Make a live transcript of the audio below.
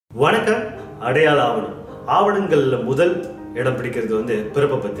வணக்கம். அடையாள ஆவணம் ஆவணங்கள்ல முதல் இடம் பிடிக்கிறது வந்து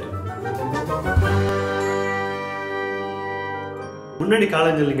பிறப்பு பத்திரம். முன்னாடி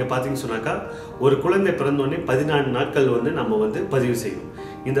காலங்கள் நீங்க பாத்தீங்கன்னு சொன்னாக்கா ஒரு குழந்தை பிறந்தோடனே 14 நாட்கள் வந்து நம்ம வந்து பதிவு செய்யணும்.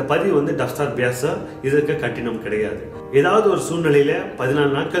 இந்த பதிவு வந்து DHRRA இதற்கு கட்டணம் கிடையாது. ஏதாவது ஒரு சூழ்நிலையில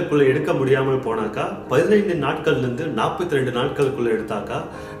 14 நாட்களுக்குள்ள எடுக்க முடியாமல் போனாக்கா 15 நாட்கள்ல இருந்து 42 நாட்களுக்குள்ள எடுத்தாக்கா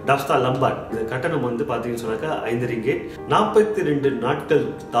DHRRA இந்த கட்டணம் வந்து பாத்தீங்கன்னு சொன்னாக்கா 5 ரிங்கேட். 42 நாட்கள்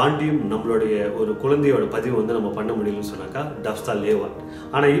தாண்டியும் நம்மளுடைய ஒரு குழந்தையோட பதிவு வந்து நம்ம பண்ண முடியும்னு சொன்னாக்கா DHRRA.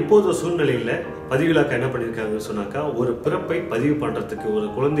 ஆனா இப்போது சூழ்நிலையில பதிவிலாக்க என்ன பண்ணிருக்காங்கன்னு சொன்னாக்கா ஒரு பிறப்பை பதிவு பண்றதுக்கு ஒரு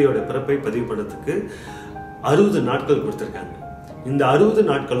குழந்தையோட பிறப்பை பதிவு பண்றதுக்கு 60 நாட்கள் கொடுத்திருக்காங்க. இந்த 60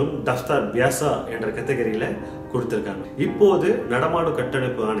 நாட்களும் DHRRA என்ற கேட்டகரியில கொடுத்திருக்காங்க. இப்போது நடமாடும்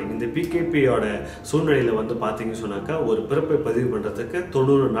கட்டமைப்பு ஆணை இந்த PKPயோட சூழ்நிலையில வந்து பாத்தீங்கன்னு சொன்னாக்கா ஒரு பிறப்பை பதிவு பண்றதுக்கு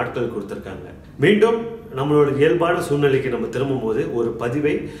 90 நாட்கள் கொடுத்திருக்காங்க. மீண்டும் நம்மளோட இயல்பான சூழ்நிலைக்கு நம்ம திரும்பும் போது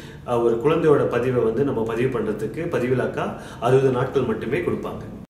ஒரு குழந்தையோட பதிவை வந்து நம்ம பதிவு பண்றதுக்கு பதிவிலாக்கா 60 நாட்கள் மட்டுமே கொடுப்பாங்க.